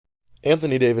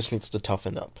Anthony Davis needs to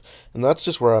toughen up. And that's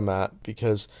just where I'm at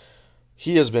because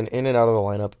he has been in and out of the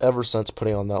lineup ever since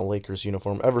putting on that Lakers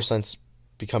uniform, ever since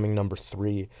becoming number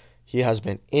 3. He has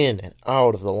been in and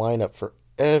out of the lineup for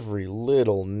every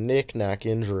little knick-knack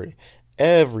injury.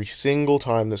 Every single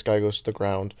time this guy goes to the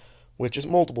ground, which is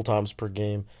multiple times per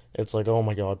game, it's like, oh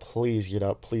my God, please get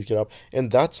up, please get up.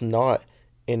 And that's not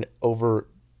an over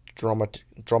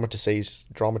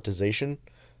dramatization.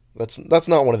 That's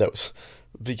not one of those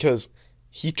because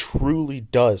he truly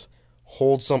does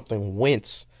hold something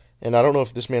wince. And I don't know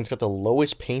if this man's got the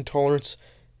lowest pain tolerance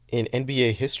in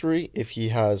NBA history, if he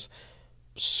has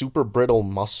super brittle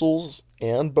muscles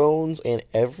and bones and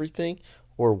everything,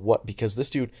 or what, because this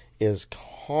dude is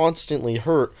constantly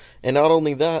hurt. And not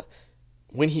only that,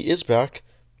 when he is back,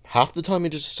 half the time he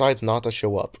just decides not to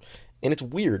show up. And it's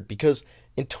weird because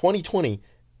in 2020,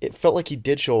 it felt like he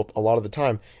did show up a lot of the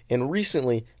time. And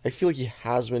recently, I feel like he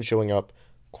has been showing up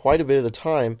quite a bit of the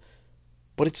time,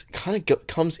 but it's kind of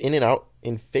comes in and out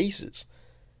in phases.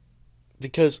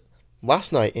 Because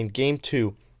last night in game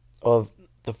 2 of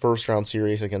the first round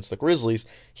series against the Grizzlies,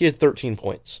 he had 13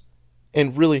 points.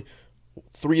 And really,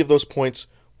 3 of those points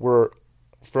were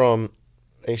from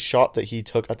a shot that he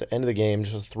took at the end of the game,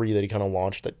 just a 3 that he kind of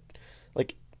launched that,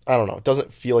 like, I don't know, it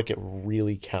doesn't feel like it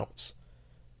really counts.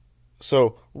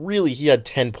 So, really, he had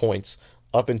 10 points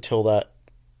up until that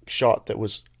shot that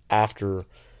was after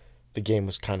the game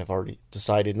was kind of already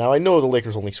decided. Now, I know the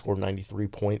Lakers only scored 93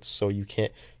 points, so you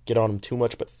can't get on him too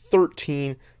much, but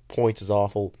 13 points is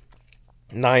awful.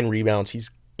 9 rebounds. He's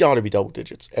got to be double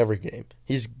digits every game.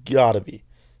 He's got to be.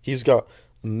 He's got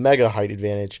mega height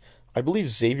advantage. I believe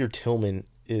Xavier Tillman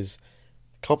is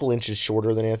a couple inches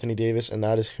shorter than Anthony Davis, and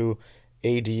that is who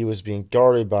AD was being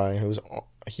guarded by,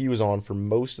 he was on for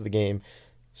most of the game.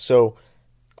 So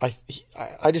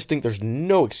I just think there's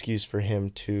no excuse for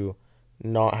him to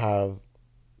not have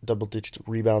double-digit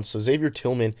rebounds. So Xavier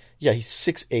Tillman, yeah, he's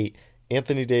 6'8".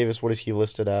 Anthony Davis, what is he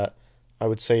listed at? I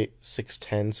would say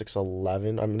 6'10", 6'11".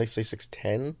 I'm going to say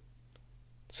 6'10".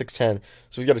 6'10".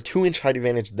 So he's got a 2-inch height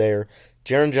advantage there.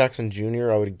 Jaren Jackson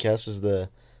Jr., I would guess, is the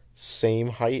same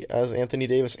height as Anthony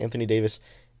Davis. Anthony Davis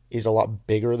is a lot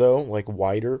bigger, though, like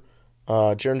wider.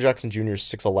 Jaren Jackson Jr. is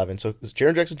 6'11". So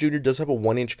Jaren Jackson Jr. does have a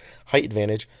 1-inch height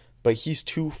advantage, but he's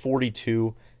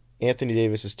 242. Anthony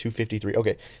Davis is 253.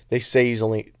 Okay, they say he's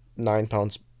only 9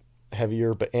 pounds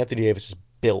heavier, but Anthony Davis is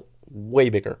built way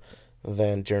bigger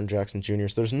than Jaren Jackson Jr.,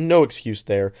 so there's no excuse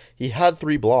there. He had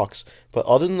 3 blocks, but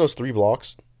other than those 3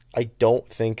 blocks, I don't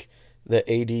think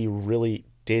that AD really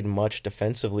did much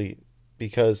defensively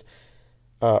because,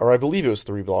 or I believe it was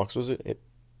 3 blocks, was it?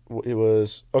 It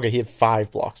was, okay, he had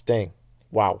 5 blocks. Dang.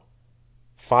 Wow.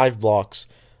 5 blocks.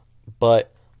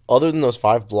 But other than those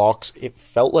 5 blocks, it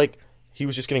felt like he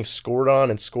was just getting scored on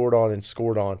and scored on and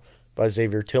scored on by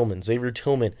Xavier Tillman. Xavier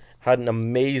Tillman had an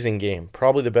amazing game.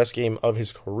 Probably the best game of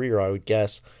his career, I would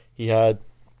guess. He had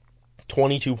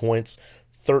 22 points,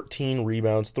 13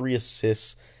 rebounds, 3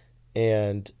 assists,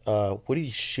 and what did he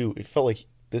shoot? It felt like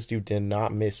this dude did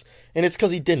not miss. And it's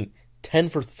because he didn't. 10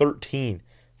 for 13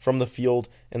 from the field,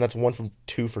 and that's 1 from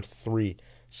 2 for 3.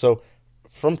 So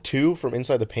from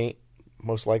inside the paint,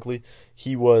 most likely,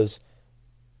 he was,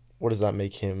 what does that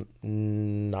make him?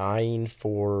 9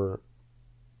 for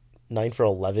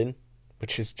 11,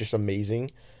 which is just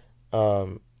amazing.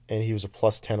 And he was a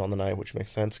plus 10 on the night, which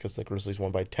makes sense because the Grizzlies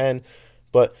won by 10.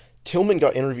 But Tillman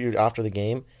got interviewed after the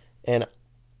game, and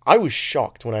I was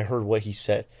shocked when I heard what he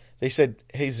said. They said,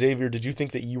 "Hey, Xavier, did you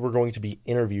think that you were going to be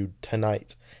interviewed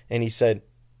tonight?" And he said,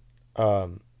 I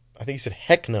think he said,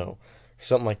 "Heck no," or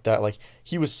something like that. Like,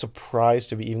 he was surprised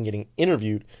to be even getting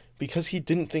interviewed because he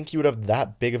didn't think he would have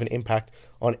that big of an impact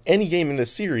on any game in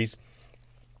this series,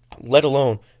 let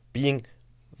alone being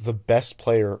the best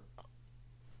player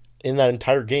in that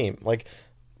entire game. Like,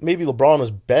 maybe LeBron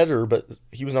was better, but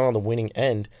he was not on the winning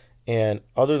end. And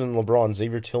other than LeBron,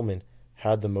 Xavier Tillman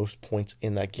had the most points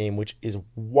in that game, which is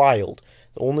wild.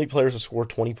 The only players to score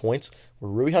 20 points were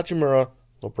Rui Hachimura,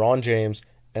 LeBron James,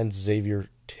 and Xavier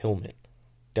Tillman.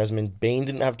 Desmond Bane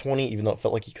didn't have 20, even though it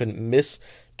felt like he couldn't miss.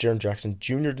 Jaren Jackson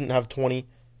Jr. didn't have 20.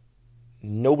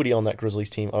 Nobody on that Grizzlies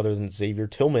team other than Xavier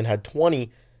Tillman had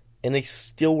 20, and they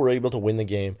still were able to win the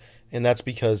game. And that's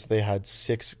because they had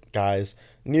 6 guys,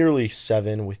 nearly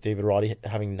 7, with David Roddy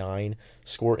having 9,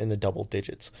 score in the double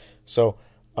digits. So,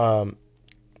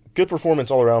 good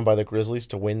performance all around by the Grizzlies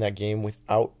to win that game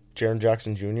without Jaren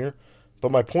Jackson Jr.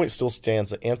 But my point still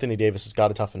stands that Anthony Davis has got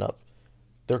to toughen up.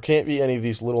 There can't be any of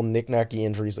these little knick-knacky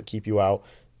injuries that keep you out,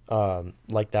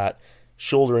 like that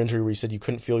shoulder injury where you said you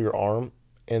couldn't feel your arm,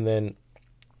 and then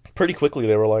pretty quickly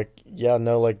they were like, yeah,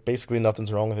 no, like basically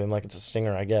nothing's wrong with him. Like it's a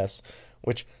stinger, I guess.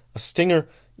 Which a stinger,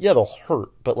 yeah, they'll hurt,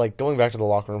 but like going back to the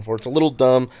locker room for it's a little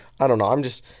dumb. I don't know. I'm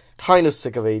just kind of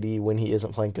sick of AD when he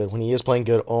isn't playing good. When he is playing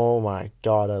good, oh my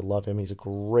god, I love him. He's a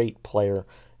great player,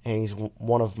 and he's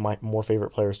one of my more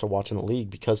favorite players to watch in the league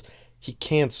because he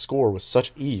can score with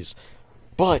such ease.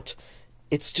 But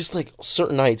it's just like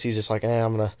certain nights he's just like,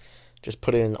 I'm gonna just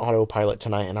put it in autopilot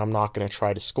tonight, and I'm not gonna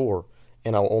try to score,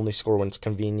 and I'll only score when it's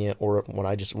convenient or when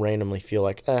I just randomly feel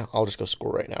like, I'll just go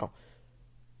score right now.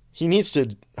 He needs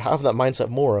to have that mindset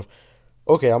more of,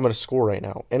 okay, I'm going to score right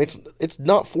now. And it's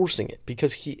not forcing it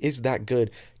because he is that good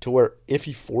to where if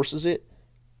he forces it,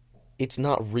 it's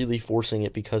not really forcing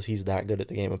it because he's that good at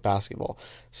the game of basketball.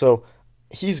 So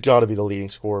he's got to be the leading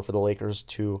scorer for the Lakers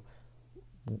to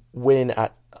win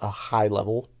at a high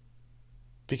level.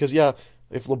 Because, yeah,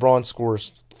 if LeBron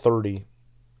scores 30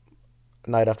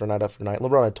 night after night after night,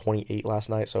 LeBron had 28 last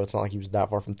night, so it's not like he was that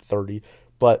far from 30.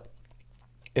 But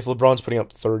if LeBron's putting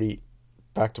up 30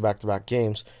 back-to-back-to-back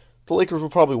games, the Lakers will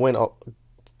probably win a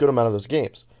good amount of those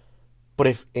games. But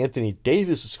if Anthony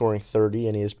Davis is scoring 30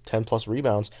 and he has 10-plus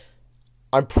rebounds,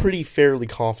 I'm pretty fairly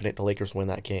confident the Lakers win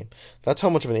that game. That's how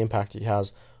much of an impact he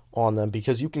has on them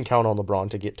because you can count on LeBron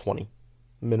to get 20,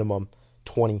 minimum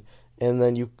 20. And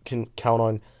then you can count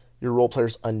on your role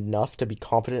players enough to be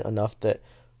competent enough that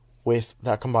with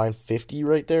that combined 50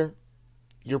 right there,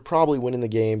 you're probably winning the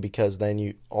game because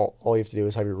then all you have to do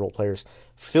is have your role players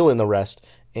fill in the rest.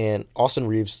 And Austin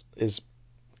Reeves is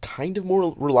kind of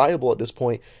more reliable at this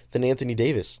point than Anthony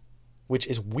Davis, which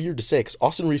is weird to say because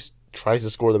Austin Reeves tries to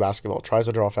score the basketball, tries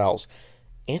to draw fouls.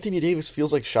 Anthony Davis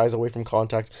feels like shies away from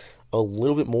contact a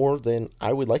little bit more than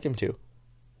I would like him to.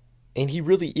 And he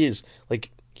really is.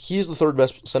 Like, he is the third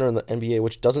best center in the NBA,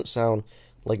 which doesn't sound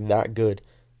like that good.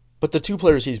 But the two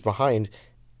players he's behind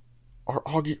are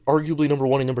arguably number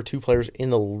one and number two players in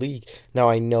the league. Now,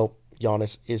 I know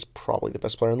Giannis is probably the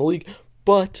best player in the league,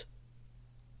 but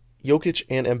Jokic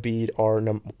and Embiid are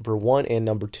number one and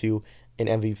number two in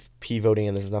MVP voting,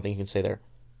 and there's nothing you can say there.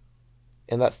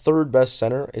 And that third best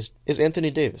center is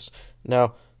Anthony Davis.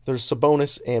 Now, there's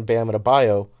Sabonis and Bam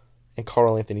Adebayo and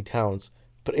Karl Anthony Towns,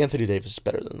 but Anthony Davis is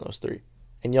better than those three.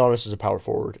 And Giannis is a power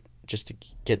forward, just to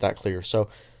get that clear. So,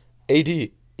 AD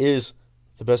is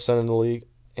the best center in the league.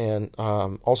 And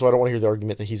also, I don't want to hear the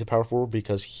argument that he's a power forward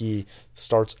because he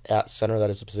starts at center. That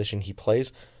is the position he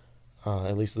plays,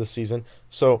 at least this season.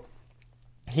 So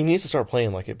he needs to start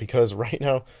playing like it because right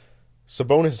now,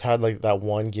 Sabonis had like that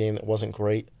one game that wasn't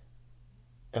great.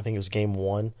 I think it was game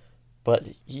one. But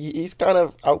he's kind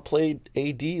of outplayed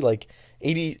AD. Like,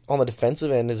 AD on the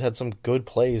defensive end has had some good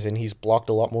plays, and he's blocked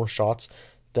a lot more shots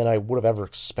than I would have ever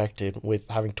expected with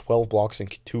having 12 blocks in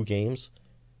 2 games.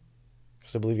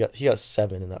 Because I believe he got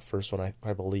 7 in that first one,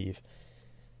 I believe.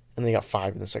 And then he got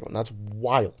 5 in the second one. That's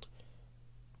wild.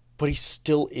 But he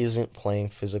still isn't playing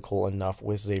physical enough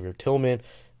with Xavier Tillman,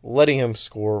 letting him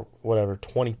score,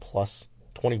 20 plus,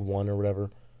 21 or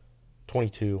whatever,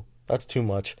 22. That's too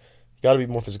much. You got to be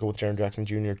more physical with Jaren Jackson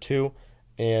Jr. too.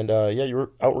 And, you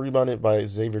were out-rebounded by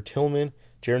Xavier Tillman.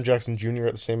 Jaren Jackson Jr.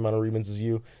 at the same amount of rebounds as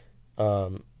you.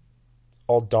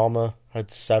 Aldama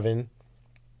had 7.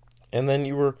 And then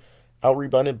you were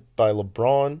out-rebounded by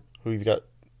LeBron, who you've got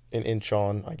an inch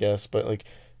on, I guess. But,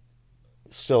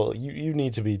 still, you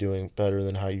need to be doing better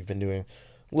than how you've been doing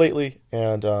lately.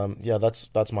 And,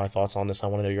 that's my thoughts on this. I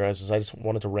want to know your guys'. I just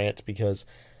wanted to rant because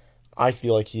I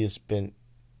feel like he has been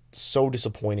so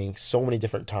disappointing so many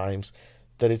different times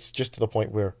that it's just to the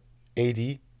point where,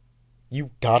 AD, you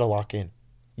got to lock in.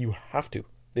 You have to.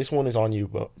 This one is on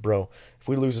you, bro. If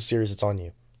we lose a series, it's on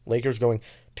you. Lakers going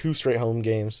 2 straight home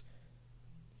games.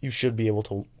 You should be able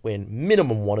to win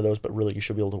minimum one of those, but really you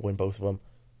should be able to win both of them,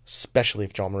 especially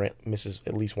if John Morant misses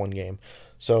at least one game.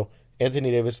 So,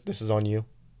 Anthony Davis, this is on you.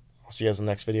 I'll see you guys in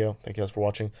the next video. Thank you guys for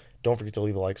watching. Don't forget to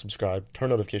leave a like, subscribe,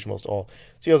 turn notification bells to all.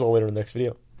 See you guys all later in the next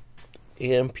video.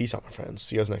 And peace out, my friends.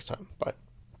 See you guys next time. Bye.